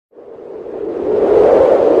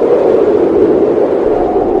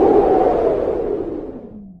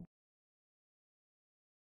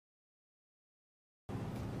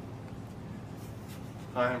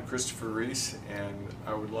Christopher Ries, and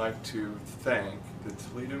I would like to thank the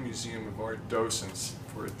Toledo Museum of Art docents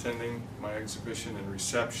for attending my exhibition and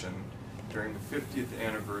reception during the 50th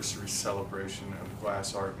anniversary celebration of the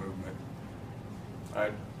glass art movement.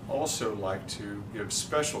 I'd also like to give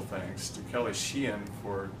special thanks to Kelly Sheehan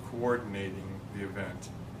for coordinating the event.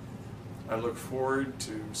 I look forward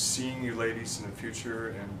to seeing you ladies in the future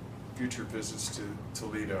and future visits to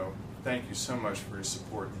Toledo. Thank you so much for your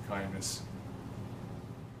support and kindness.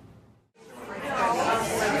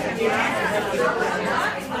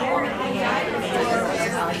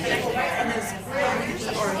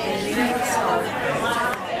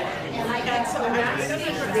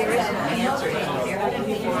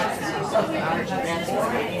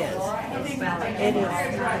 It is.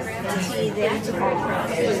 See, that's a whole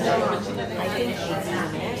process. I think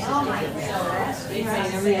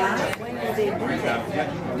when do they do that?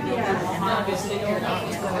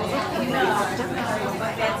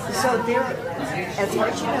 So there, as far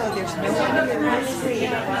as you know, there's no one in the ministry.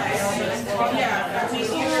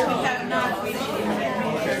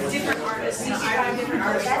 Different artists. Different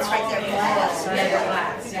artists. That's right there. Glass.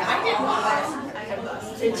 Yeah, I did glass.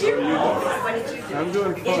 Did you? What did you do? I'm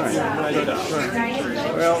doing fine.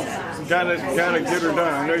 Well, gotta get her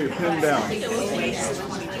done. I know you're pinned down. You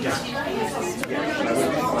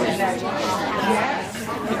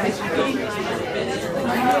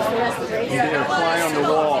need to fly on the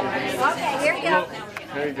wall. Okay, here you go.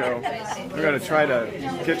 There you go. We're going to try to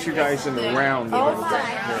get you guys in the round. Oh,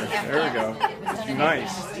 there we go.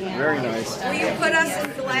 Nice. Very nice. Will you put us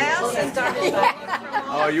in glass and double?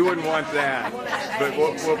 Oh, you wouldn't want that. But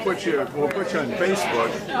we'll put you on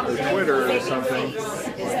Facebook or Twitter or something.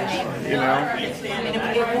 You know?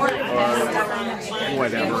 Or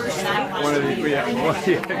whatever. One of the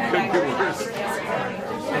it could be worse.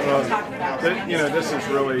 You know, this is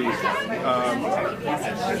really a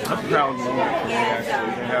proud moment for me,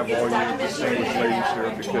 actually, to have all you distinguished ladies here,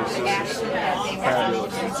 because this is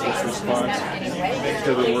fabulous. This response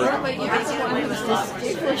to the work.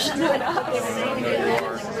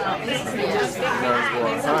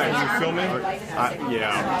 Hi, you filming?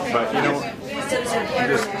 Yeah, but you know,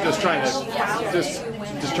 just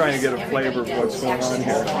trying to get a flavor of what's going on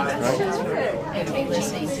here, right?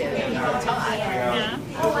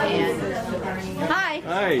 Hi.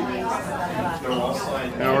 Hi.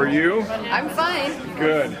 How are you? I'm fine.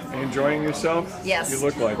 Good. Enjoying yourself? Yes. You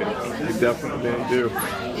look like it. You definitely do.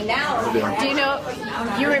 Do you know,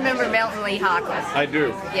 you remember Melton Lee Hockle? I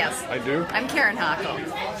do. Yes. I do? I'm Karen Hockle.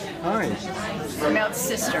 Hi. I'm Melton's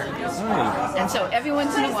sister. Hi. And so every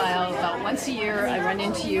once in a while, about once a year, I run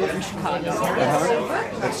into you in Chicago.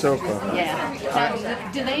 That's so cool.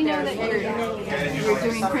 Yeah. Do they know that you're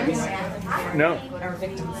doing prints? No.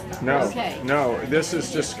 No. Okay. No. This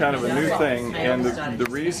is just kind of a new thing, and the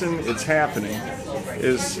reason it's happening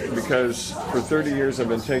is because for 30 years I've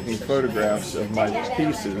been taking photographs of my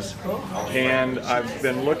pieces, and I've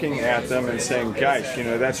been looking at them and saying, gosh, you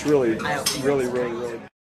know, that's really